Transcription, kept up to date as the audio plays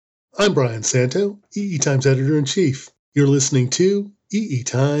I'm Brian Santo, EE Times Editor-in-Chief. You're listening to EE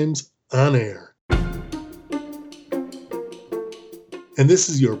Times On Air. And this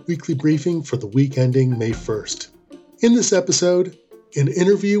is your weekly briefing for the week ending May 1st. In this episode, an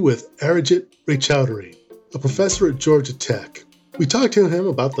interview with Arijit Raychowdhury, a professor at Georgia Tech. We talked to him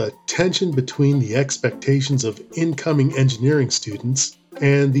about the tension between the expectations of incoming engineering students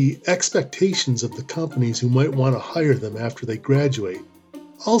and the expectations of the companies who might want to hire them after they graduate.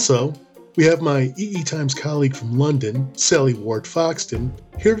 Also, we have my EE Times colleague from London, Sally Ward-Foxton,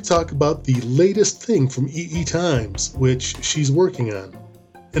 here to talk about the latest thing from EE Times, which she's working on.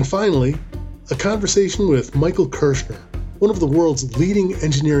 And finally, a conversation with Michael Kirschner, one of the world's leading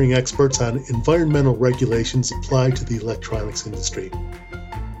engineering experts on environmental regulations applied to the electronics industry.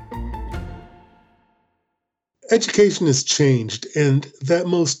 Education has changed, and that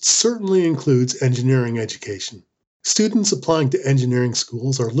most certainly includes engineering education. Students applying to engineering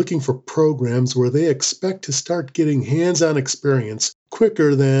schools are looking for programs where they expect to start getting hands-on experience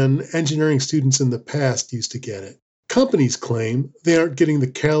quicker than engineering students in the past used to get it. Companies claim they aren't getting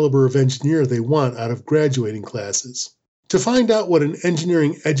the caliber of engineer they want out of graduating classes. To find out what an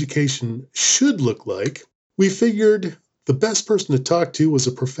engineering education should look like, we figured the best person to talk to was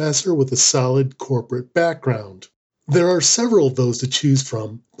a professor with a solid corporate background. There are several of those to choose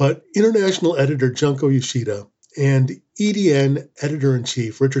from, but international editor Junko Yoshida and EDN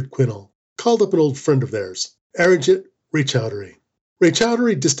editor-in-chief Richard Quinnell called up an old friend of theirs, Arijit Raychowdhury.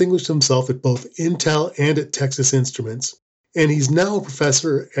 Raychowdhury distinguished himself at both Intel and at Texas Instruments, and he's now a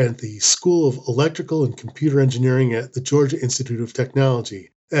professor at the School of Electrical and Computer Engineering at the Georgia Institute of Technology,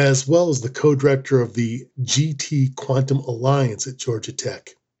 as well as the co-director of the GT Quantum Alliance at Georgia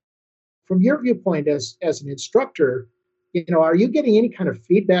Tech. From your viewpoint as an instructor, are you getting any kind of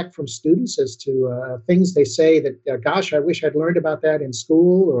feedback from students as to things they say that, gosh, I wish I'd learned about that in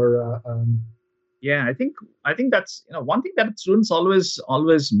school? Or Yeah, I think that's one thing that students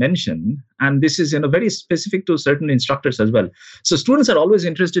always mention, and this is very specific to certain instructors as well. So students are always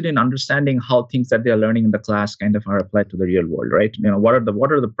interested in understanding how things that they are learning in the class kind of are applied to the real world, right? What are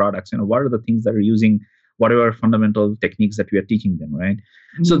the products? What are the things that are using whatever fundamental techniques that we are teaching them, right?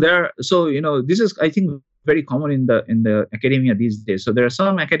 Mm-hmm. This is, I think, very common in the academia these days. So there are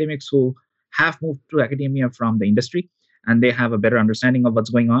some academics who have moved to academia from the industry, and they have a better understanding of what's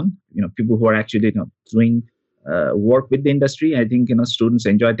going on. People who are actually doing work with the industry. I think students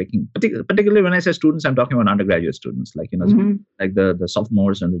enjoy taking, particularly when I say students, I'm talking about undergraduate students, like mm-hmm. like the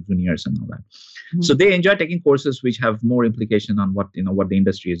sophomores and the juniors and all that. Mm-hmm. So they enjoy taking courses which have more implication on what the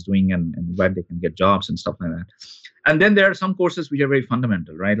industry is doing and where they can get jobs and stuff like that. And then there are some courses which are very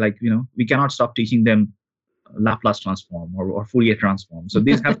fundamental, right? Like we cannot stop teaching them Laplace transform or Fourier transform. So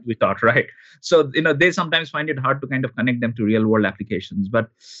these have to be taught, right? So, they sometimes find it hard to kind of connect them to real world applications. But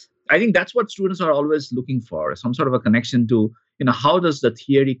I think that's what students are always looking for, some sort of a connection to, how does the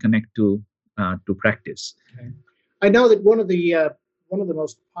theory connect to practice? Okay. I know that one of the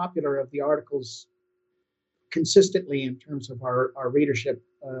most popular of the articles consistently in terms of our readership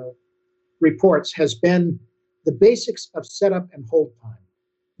reports has been the basics of setup and hold time.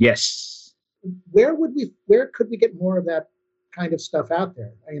 Yes. Where could we get more of that kind of stuff out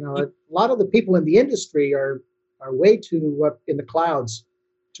there? A lot of the people in the industry are way too up in the clouds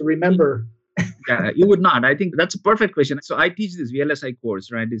to remember. Yeah, you would not. I think that's a perfect question. So I teach this VLSI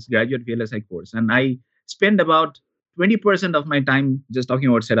course, right? This graduate VLSI course, and I spend about 20% of my time just talking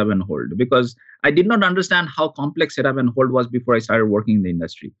about setup and hold, because I did not understand how complex setup and hold was before I started working in the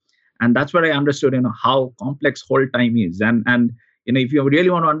industry, and that's where I understood, how complex hold time is, and if you really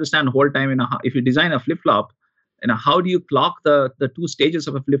want to understand hold time, if you design a flip-flop, how do you clock the two stages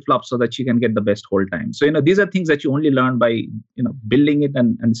of a flip-flop so that you can get the best hold time? So, these are things that you only learn by, building it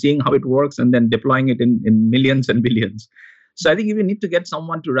and seeing how it works and then deploying it in millions and billions. So I think if you need to get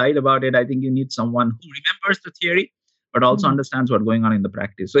someone to write about it, I think you need someone who remembers the theory, but also understands what's going on in the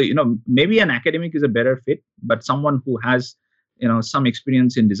practice. So, maybe an academic is a better fit, but someone who has, some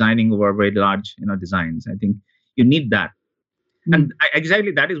experience in designing over very large, designs, I think you need that. And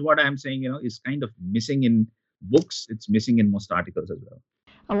exactly that is what I'm saying, is kind of missing in books. It's missing in most articles as well.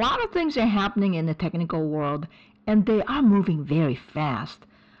 A lot of things are happening in the technical world, and they are moving very fast.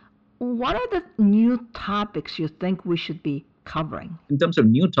 What are the new topics you think we should be covering? In terms of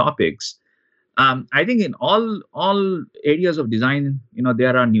new topics, I think in all areas of design,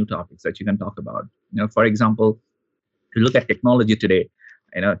 there are new topics that you can talk about. For example, if you look at technology today,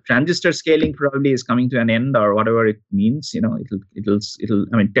 Transistor scaling probably is coming to an end, or whatever it means. It'll.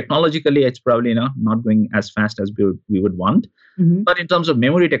 I mean, technologically, it's probably not going as fast as we would want. Mm-hmm. But in terms of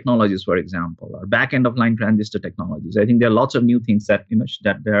memory technologies, for example, or back end of line transistor technologies, I think there are lots of new things that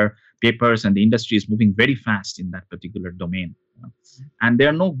that there are papers, and the industry is moving very fast in that particular domain. And there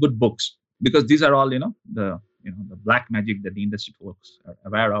are no good books, because these are all the black magic that the industry folks are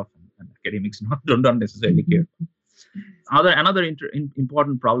aware of, and academics don't necessarily care. Another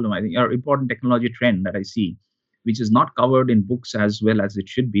important problem, I think, or important technology trend that I see, which is not covered in books as well as it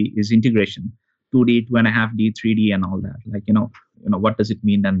should be, is integration. 2D, 2.5D, 3D, and all that. Like, what does it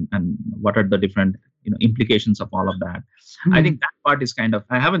mean, and what are the different implications of all of that? Mm-hmm. I think that part is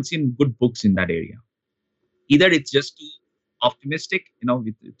I haven't seen good books in that area. Either it's just too optimistic,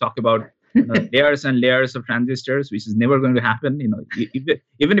 we talk about layers and layers of transistors, which is never going to happen.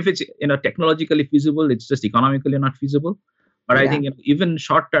 Even if it's technologically feasible, it's just economically not feasible. But I think even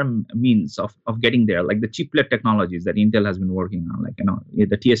short-term means of getting there, like the chiplet technologies that Intel has been working on, like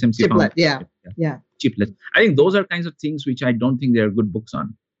the TSMC chiplet, chiplet. I think those are kinds of things which I don't think there are good books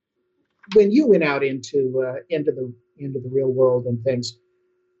on. When you went out into the real world and things,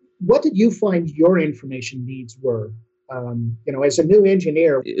 what did you find your information needs were? As a new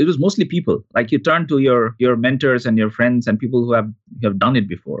engineer, it was mostly people. Like, you turn to your mentors and your friends and people who have done it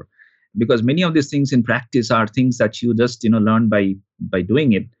before. Because many of these things in practice are things that you just learn by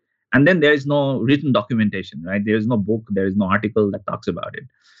doing it, and then there is no written documentation, right? There is no book, there is no article that talks about it.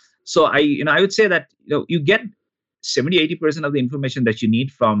 So I would say that you get 70-80% of the information that you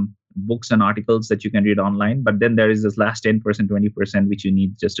need from books and articles that you can read online, but then there is this last 10%, 20% which you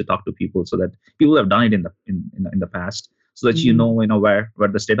need just to talk to people, so that people have done it in the past, so that Mm-hmm. where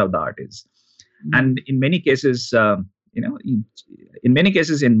the state of the art is. Mm-hmm. And in many cases,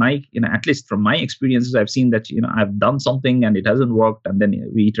 in my, at least from my experiences, I've seen that, I've done something and it hasn't worked, and then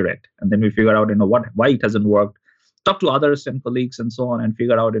we iterate, and then we figure out, why it hasn't worked, talk to others and colleagues and so on, and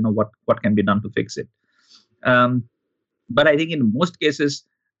figure out, what can be done to fix it. But I think in most cases,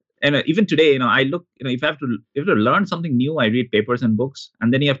 even today, I look, if I have to learn something new, I read papers and books,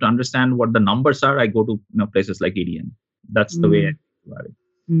 and then you have to understand what the numbers are. I go to places like EDN. That's the way I think about it.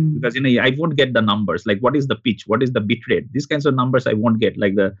 Because I won't get the numbers, like what is the pitch, what is the bit rate, these kinds of numbers I won't get.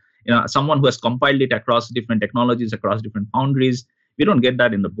 Like someone who has compiled it across different technologies, across different foundries, we don't get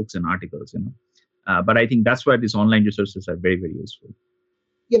that in the books and articles. But I think that's why these online resources are very, very useful.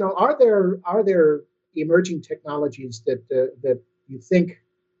 Are there emerging technologies that you think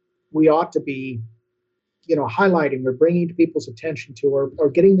we ought to be highlighting or bringing to people's attention to, or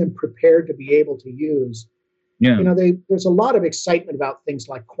getting them prepared to be able to use? Yeah. There's a lot of excitement about things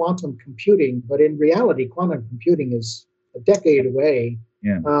like quantum computing, but in reality, quantum computing is a decade away.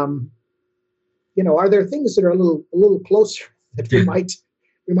 Yeah. Are there things that are a little closer that we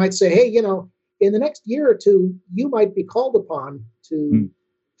might say, hey, in the next year or two, you might be called upon to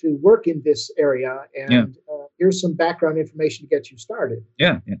work in this area, and here's some background information to get you started.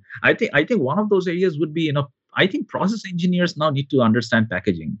 Yeah. I think one of those areas would be, I think process engineers now need to understand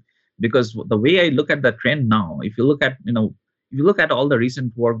packaging. Because the way I look at the trend now, if you look at all the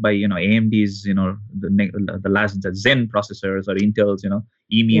recent work by AMD's the Zen processors, or Intel's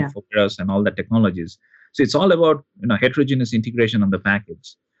EMI Focus and all the technologies, so it's all about heterogeneous integration on the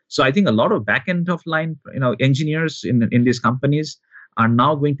package. So I think a lot of back end of line engineers in these companies are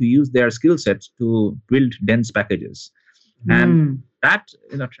now going to use their skill sets to build dense packages. And that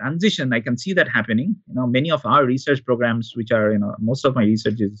transition, I can see that happening. Many of our research programs, which are most of my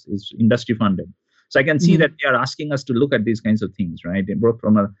research is industry funded, so I can see that they are asking us to look at these kinds of things, right? Both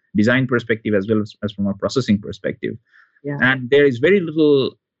from a design perspective as well as from a processing perspective. Yeah. And there is very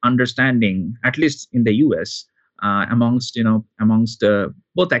little understanding, at least in the US, amongst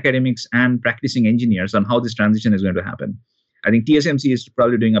both academics and practicing engineers, on how this transition is going to happen. I think TSMC is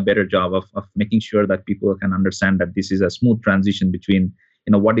probably doing a better job of making sure that people can understand that this is a smooth transition between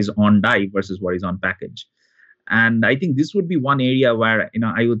what is on die versus what is on package. And I think this would be one area where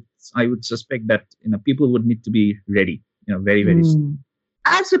I would suspect that people would need to be ready, very, very soon.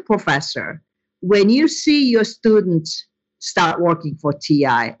 As a professor, when you see your students start working for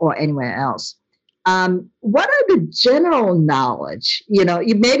TI or anywhere else, what are the general knowledge?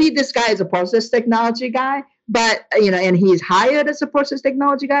 Maybe this guy is a process technology guy, but and he's hired as a process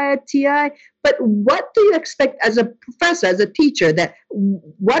technology guy at TI. But what do you expect as a professor, as a teacher?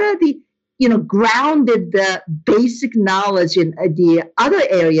 What are the grounded basic knowledge in the other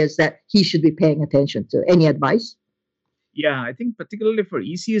areas that he should be paying attention to? Any advice? Yeah, I think particularly for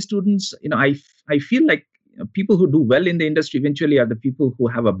ECA students, I feel like people who do well in the industry eventually are the people who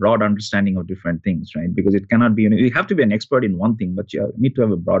have a broad understanding of different things, right? Because it cannot be, you have to be an expert in one thing, but you need to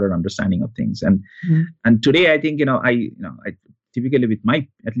have a broader understanding of things. And today, I think, I typically with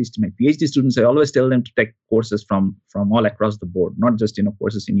at least my PhD students, I always tell them to take courses from all across the board, not just,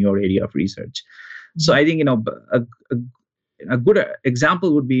 courses in your area of research. So I think, a good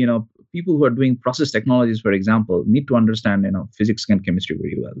example would be, people who are doing process technologies, for example, need to understand, physics and chemistry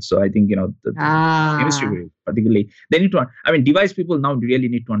very well. So I think, the chemistry particularly, they need to, device people now really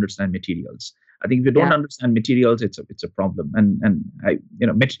need to understand materials. I think if you don't understand materials, it's a problem. And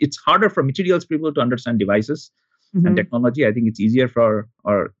it's harder for materials people to understand devices and technology. I think it's easier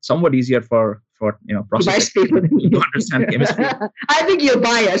or somewhat easier for process people to understand chemistry. I think you're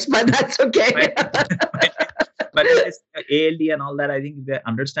biased, but that's okay. Right? But ALD and all that, I think if they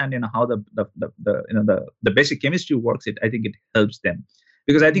understand, how the basic chemistry works, I think it helps them,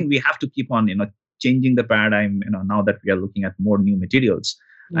 because I think we have to keep on, changing the paradigm. Now that we are looking at more new materials,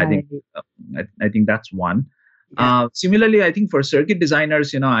 right. I think that's one. Yeah. Similarly, I think for circuit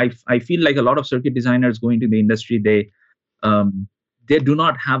designers, I feel like a lot of circuit designers go into the industry, they do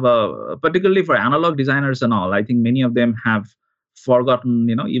not have particularly for analog designers and all. I think many of them have forgotten,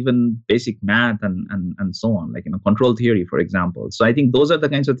 even basic math and so on, like, control theory, for example. So I think those are the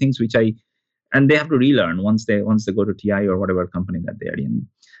kinds of things and they have to relearn once they go to TI or whatever company that they are in.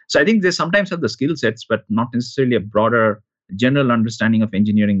 So I think they sometimes have the skill sets, but not necessarily a broader general understanding of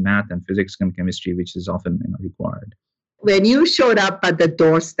engineering, math, and physics and chemistry, which is often required. When you showed up at the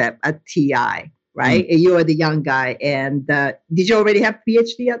doorstep at TI, right? Mm-hmm. You were the young guy, and did you already have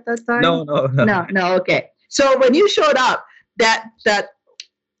PhD at that time? No. Okay. So when you showed up, that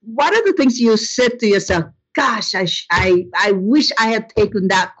what are the things you said to yourself? Gosh, I wish I had taken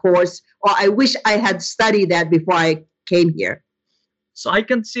that course, or I wish I had studied that before I came here. So I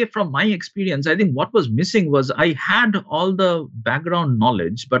can say from my experience, I think what was missing was I had all the background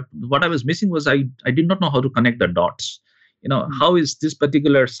knowledge, but what I was missing was I did not know how to connect the dots. How is this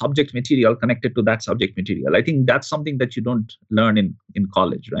particular subject material connected to that subject material? I think that's something that you don't learn in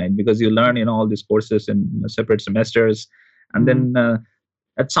college, right? Because you learn, all these courses in separate semesters. And then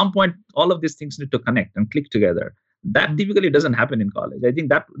at some point, all of these things need to connect and click together. That typically doesn't happen in college. I think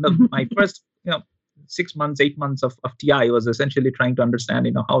that my first, 6 months, 8 months of TI was essentially trying to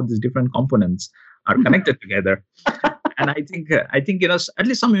understand, how these different components are connected together. And I think at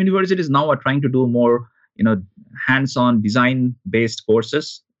least some universities now are trying to do more, hands-on design-based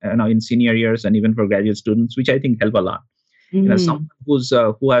courses, in senior years and even for graduate students, which I think help a lot. Someone who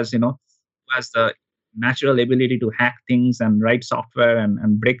has the natural ability to hack things and write software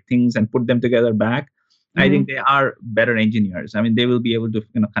and break things and put them together back. I think they are better engineers. They will be able to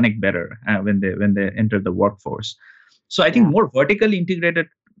connect better when they enter the workforce. So I think more vertically integrated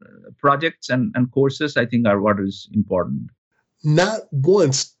projects and courses, I think, are what is important. Not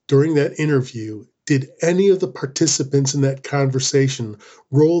once during that interview did any of the participants in that conversation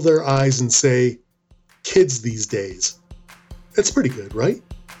roll their eyes and say, "Kids these days." That's pretty good, right?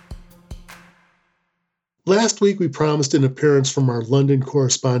 Last week, we promised an appearance from our London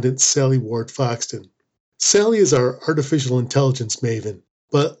correspondent, Sally Ward-Foxton. Sally is our artificial intelligence maven,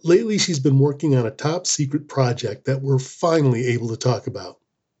 but lately she's been working on a top-secret project that we're finally able to talk about.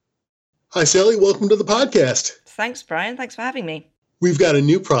 Hi, Sally. Welcome to the podcast. Thanks, Brian. Thanks for having me. We've got a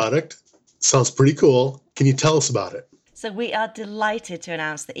new product. Sounds pretty cool. Can you tell us about it? So we are delighted to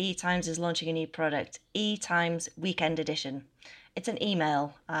announce that eTimes is launching a new product, eTimes Weekend Edition. It's an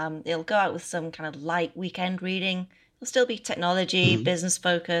email. It'll go out with some kind of light weekend reading. It'll still be technology, business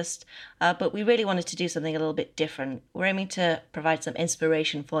focused, but we really wanted to do something a little bit different. We're aiming to provide some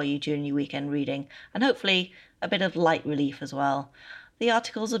inspiration for you during your weekend reading, and hopefully a bit of light relief as well. The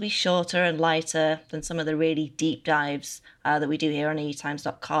articles will be shorter and lighter than some of the really deep dives that we do here on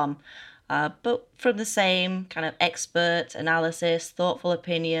etimes.com. But from the same kind of expert analysis, thoughtful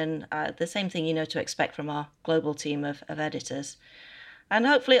opinion, the same thing to expect from our global team of editors. And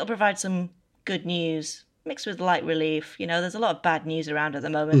hopefully it'll provide some good news mixed with light relief. There's a lot of bad news around at the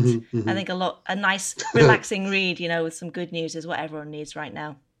moment. I think a nice relaxing read, with some good news is what everyone needs right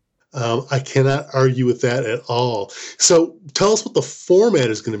now. I cannot argue with that at all. So tell us what the format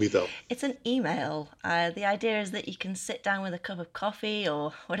is going to be, though. It's an email. The idea is that you can sit down with a cup of coffee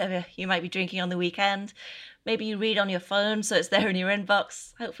or whatever you might be drinking on the weekend. Maybe you read on your phone, so it's there in your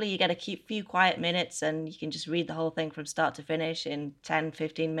inbox. Hopefully you get a few quiet minutes and you can just read the whole thing from start to finish in 10,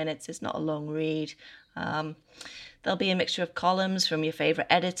 15 minutes. It's not a long read. There'll be a mixture of columns from your favorite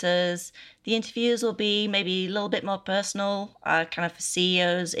editors. The interviews will be maybe a little bit more personal, kind of for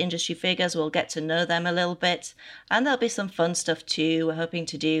CEOs, industry figures. We'll get to know them a little bit. And there'll be some fun stuff too. We're hoping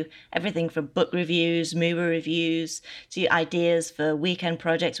to do everything from book reviews, movie reviews, to ideas for weekend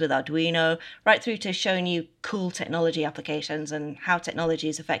projects with Arduino, right through to showing you cool technology applications and how technology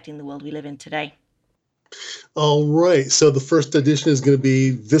is affecting the world we live in today. All right. So the first edition is going to be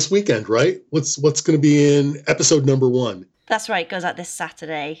this weekend, right? What's going to be in episode number 1? That's right. It goes out this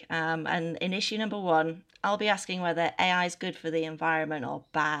Saturday. And in issue number 1, I'll be asking whether AI is good for the environment or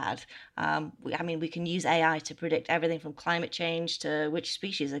bad. We can use AI to predict everything from climate change to which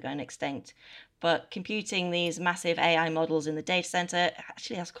species are going extinct. But computing these massive AI models in the data center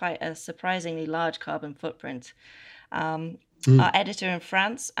actually has quite a surprisingly large carbon footprint. Our editor in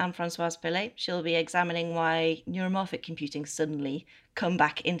France, Anne-Françoise Pellet, she'll be examining why neuromorphic computing suddenly come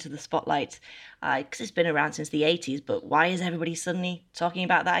back into the spotlight. Because it's been around since the 80s, but why is everybody suddenly talking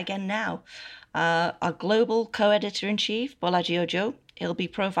about that again now? Our global co-editor-in-chief, Bolaji Ojo, he'll be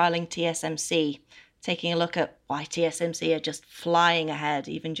profiling TSMC, taking a look at why TSMC are just flying ahead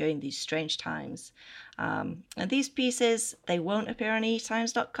even during these strange times. And these pieces, they won't appear on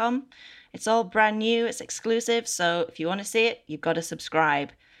eetimes.com. It's all brand new, it's exclusive, so if you want to see it, you've got to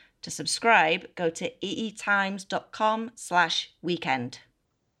subscribe. To subscribe, go to eetimes.com/weekend.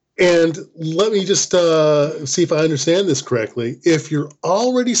 And let me just see if I understand this correctly. If you're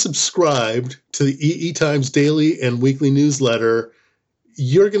already subscribed to the EE Times daily and weekly newsletter,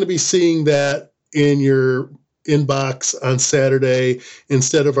 you're going to be seeing that in your inbox on Saturday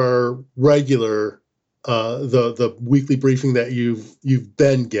instead of our regular the weekly briefing that you've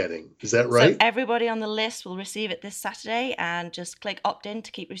been getting. Is that right? So everybody on the list will receive it this Saturday, and just click opt-in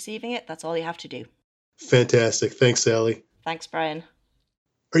to keep receiving it. That's all you have to do. Fantastic. Thanks, Sally. Thanks, Brian.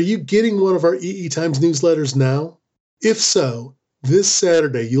 Are you getting one of our EE Times newsletters now? If so, this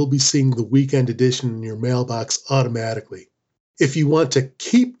Saturday you'll be seeing the weekend edition in your mailbox automatically. If you want to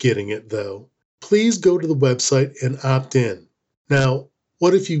keep getting it, though, please go to the website and opt in. Now,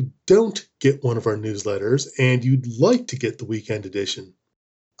 what if you don't get one of our newsletters and you'd like to get the weekend edition?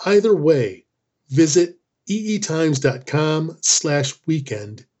 Either way, visit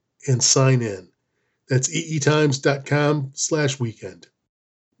eetimes.com/weekend and sign in. That's eetimes.com/weekend.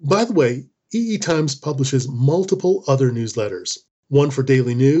 By the way, EE Times publishes multiple other newsletters, one for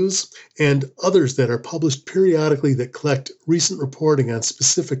daily news and others that are published periodically that collect recent reporting on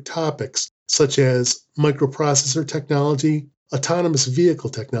specific topics such as microprocessor technology, autonomous vehicle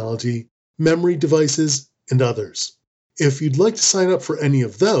technology, memory devices, and others. If you'd like to sign up for any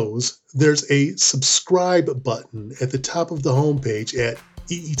of those, there's a subscribe button at the top of the homepage at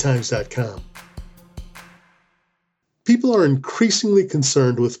eetimes.com. People are increasingly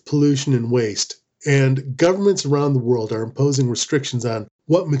concerned with pollution and waste, and governments around the world are imposing restrictions on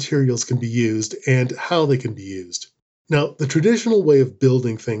what materials can be used and how they can be used. Now, the traditional way of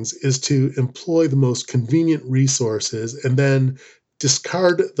building things is to employ the most convenient resources and then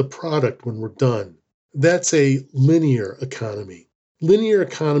discard the product when we're done. That's a linear economy. Linear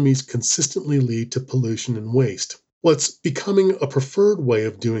economies consistently lead to pollution and waste. What's becoming a preferred way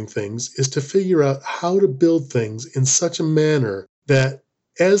of doing things is to figure out how to build things in such a manner that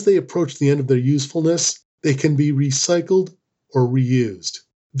as they approach the end of their usefulness, they can be recycled or reused.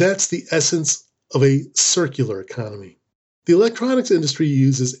 That's the essence of a circular economy. The electronics industry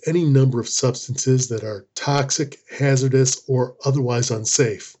uses any number of substances that are toxic, hazardous, or otherwise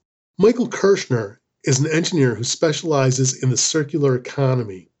unsafe. Michael Kirschner is an engineer who specializes in the circular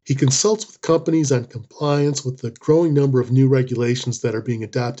economy. He consults with companies on compliance with the growing number of new regulations that are being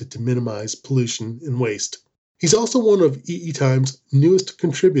adopted to minimize pollution and waste. He's also one of EE Times' newest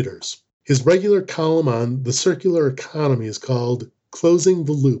contributors. His regular column on the circular economy is called Closing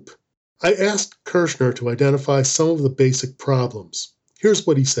the Loop. I asked Kirschner to identify some of the basic problems. Here's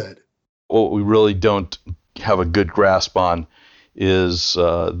what he said. What we really don't have a good grasp on is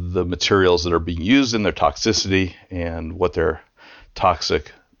the materials that are being used and their toxicity and what they're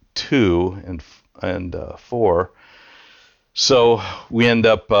toxic to and for. So we end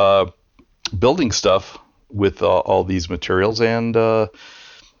up building stuff with all these materials, and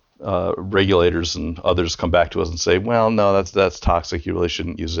regulators and others come back to us and say, well, no, that's toxic. You really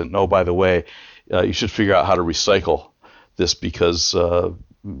shouldn't use it. No, by the way, you should figure out how to recycle this because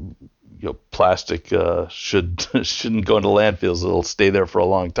plastic shouldn't go into landfills. It'll stay there for a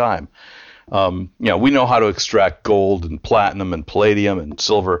long time. We know how to extract gold and platinum and palladium and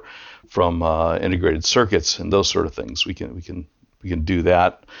silver from integrated circuits and those sort of things. We can do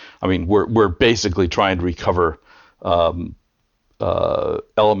that. I mean, we're basically trying to recover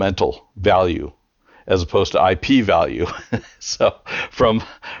elemental value as opposed to IP value. So from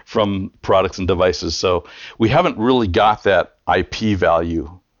products and devices. So we haven't really got that IP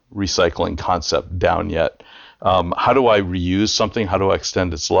value recycling concept down yet. How do I reuse something? How do I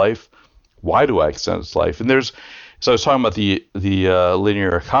extend its life? Why do I extend its life? And so I was talking about the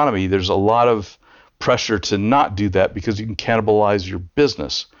linear economy. There's a lot of pressure to not do that because you can cannibalize your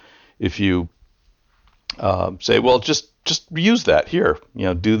business if you say, well, just reuse that here.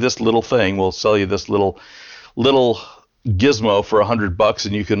 Do this little thing. We'll sell you this little gizmo for $100,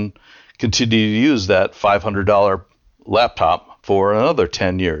 and you can continue to use that $500 laptop for another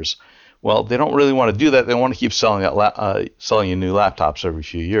 10 years. Well, they don't really want to do that. They want to keep selling you new laptops every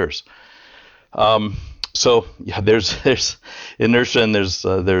few years. So yeah, there's inertia and there's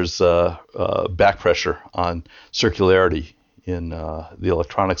back pressure on circularity in the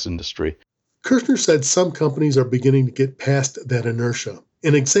electronics industry. Kirschner said some companies are beginning to get past that inertia.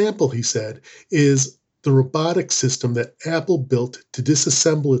 An example, he said, is the robotic system that Apple built to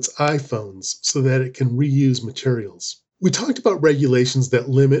disassemble its iPhones so that it can reuse materials. We talked about regulations that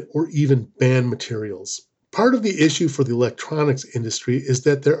limit or even ban materials. Part of the issue for the electronics industry is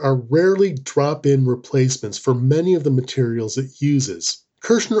that there are rarely drop-in replacements for many of the materials it uses.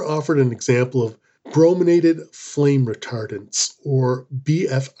 Kirschner offered an example of brominated flame retardants, or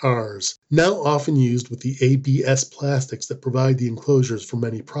BFRs, now often used with the ABS plastics that provide the enclosures for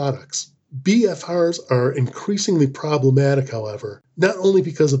many products. BFRs are increasingly problematic, however, not only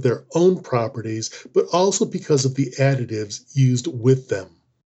because of their own properties, but also because of the additives used with them.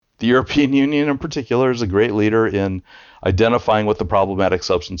 The European Union in particular is a great leader in identifying what the problematic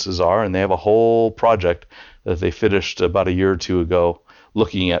substances are, and they have a whole project that they finished about a year or two ago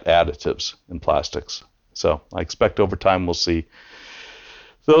looking at additives in plastics. So I expect over time we'll see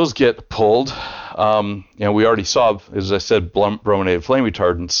those get pulled. And we already saw, as I said, brominated flame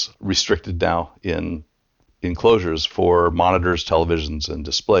retardants restricted now in enclosures for monitors, televisions, and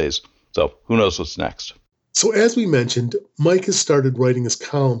displays. So who knows what's next? So as we mentioned, Mike has started writing his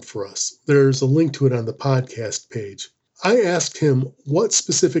column for us. There's a link to it on the podcast page. I asked him what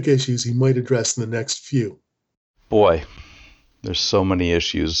specific issues he might address in the next few. Boy, there's so many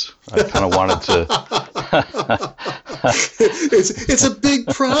issues. I kind of wanted to... It's a big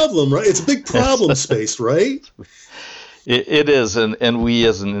problem, right? It's a big problem space, right? It is, and we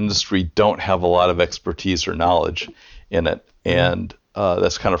as an industry don't have a lot of expertise or knowledge in it, and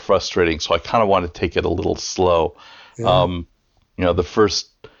that's kind of frustrating. So I kind of want to take it a little slow. Yeah. The first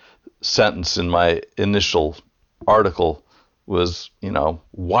sentence in my initial article was,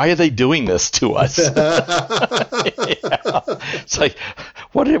 why are they doing this to us? It's like,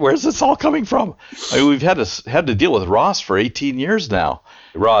 where's this all coming from? I mean, we've had to deal with ROS for 18 years now.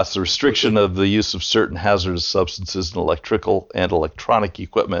 ROS, the restriction of the use of certain hazardous substances in electrical and electronic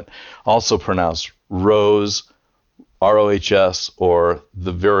equipment, also pronounced ROHS, ROHS, or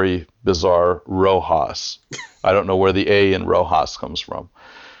the very bizarre ROHS. I don't know where the A in ROHS comes from.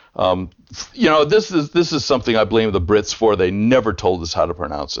 This is something I blame the Brits for. They never told us how to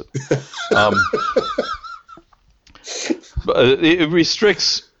pronounce it. But it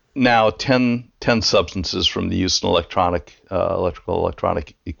restricts now 10 substances from the use in electronic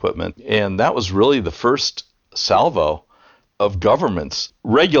equipment. And that was really the first salvo of governments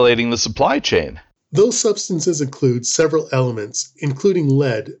regulating the supply chain. Those substances include several elements, including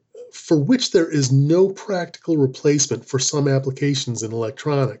lead, for which there is no practical replacement for some applications in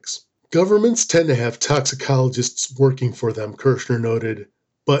electronics. Governments tend to have toxicologists working for them, Kirschner noted,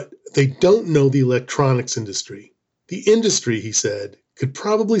 but they don't know the electronics industry. The industry, he said, could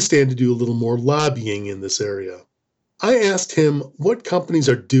probably stand to do a little more lobbying in this area. I asked him what companies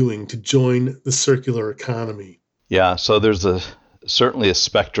are doing to join the circular economy. Yeah, so there's certainly a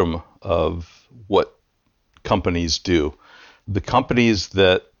spectrum of what companies do. The companies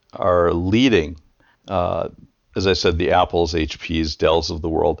that are leading, as I said, the Apples, HPs, Dells of the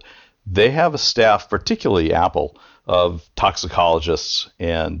world, they have a staff, particularly Apple, of toxicologists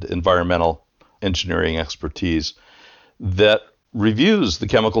and environmental engineering expertise that reviews the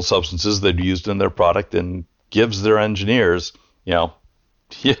chemical substances that are used in their product and gives their engineers,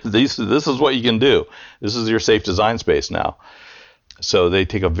 this is what you can do. This is your safe design space now. So they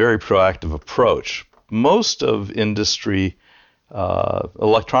take a very proactive approach. Most of industry,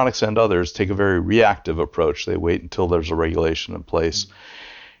 electronics and others, take a very reactive approach. They wait until there's a regulation in place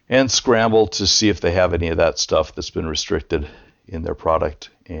and scramble to see if they have any of that stuff that's been restricted in their product,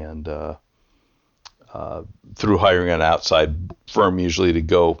 and through hiring an outside firm usually to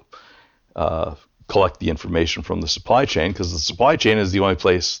go collect the information from the supply chain, because the supply chain is the only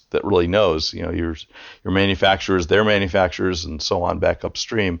place that really knows. Your manufacturers, their manufacturers, and so on back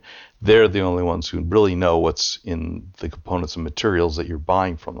upstream, they're the only ones who really know what's in the components and materials that you're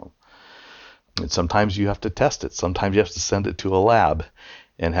buying from them. And sometimes you have to test it. Sometimes you have to send it to a lab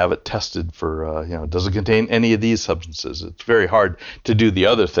and have it tested for, does it contain any of these substances? It's very hard to do the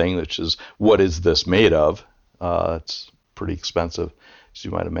other thing, which is, what is this made of? It's pretty expensive, as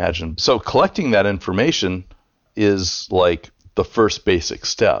you might imagine. So collecting that information is like the first basic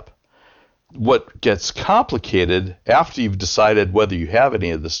step. What gets complicated after you've decided whether you have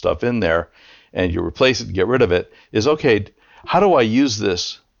any of this stuff in there and you replace it and get rid of it is, okay, how do I use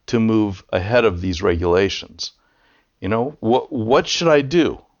this to move ahead of these regulations? What should I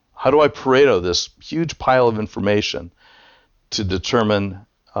do? How do I Pareto this huge pile of information to determine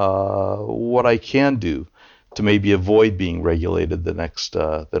what I can do to maybe avoid being regulated the next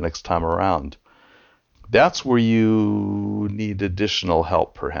time around? That's where you need additional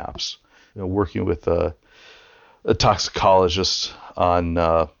help, perhaps. Working with a toxicologist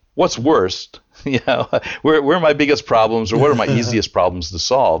on what's worst, where are my biggest problems, or what are my easiest problems to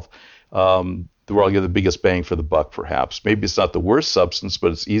solve, where I'll get the biggest bang for the buck, perhaps. Maybe it's not the worst substance,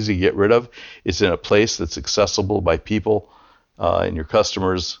 but it's easy to get rid of. It's in a place that's accessible by people and your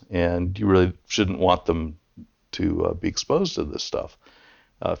customers, and you really shouldn't want them to be exposed to this stuff.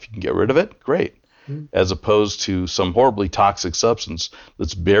 If you can get rid of it, great. As opposed to some horribly toxic substance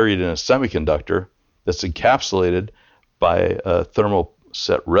that's buried in a semiconductor that's encapsulated by a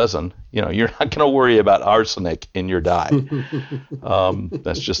thermoset resin. You're not going to worry about arsenic in your dye.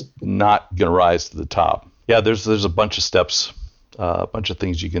 That's just not going to rise to the top. Yeah, there's a bunch of steps, a bunch of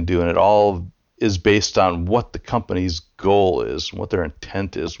things you can do, and it all is based on what the company's goal is, what their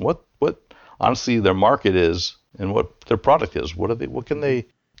intent is, what honestly their market is, and what their product is. What can they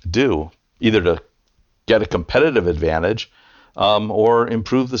do, either to get a competitive advantage or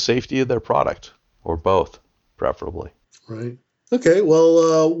improve the safety of their product, or both, preferably. Right. Okay.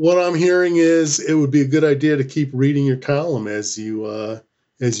 Well, what I'm hearing is it would be a good idea to keep reading your column as you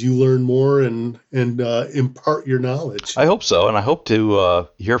learn more and impart your knowledge. I hope so, and I hope to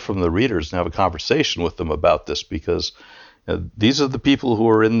hear from the readers and have a conversation with them about this, because these are the people who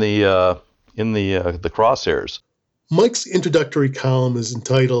are in the crosshairs. Mike's introductory column is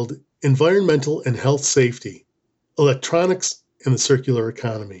entitled Environmental and Health Safety, Electronics and the Circular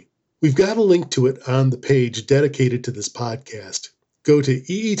Economy. We've got a link to it on the page dedicated to this podcast. Go to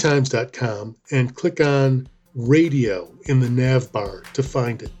eetimes.com and click on Radio in the nav bar to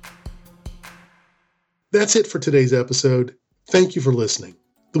find it. That's it for today's episode. Thank you for listening.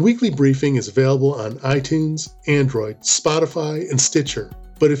 The weekly briefing is available on iTunes, Android, Spotify, and Stitcher.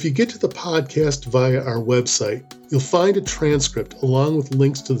 But if you get to the podcast via our website, you'll find a transcript along with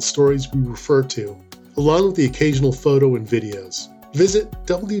links to the stories we refer to, along with the occasional photo and videos. Visit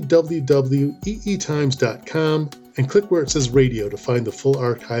www.eetimes.com and click where it says radio to find the full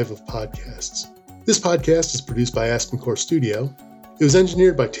archive of podcasts. This podcast is produced by AspenCore Studio. It was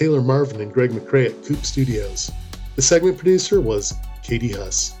engineered by Taylor Marvin and Greg McRae at Coop Studios. The segment producer was Katie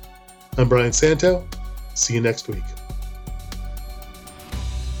Huss. I'm Brian Santo. See you next week.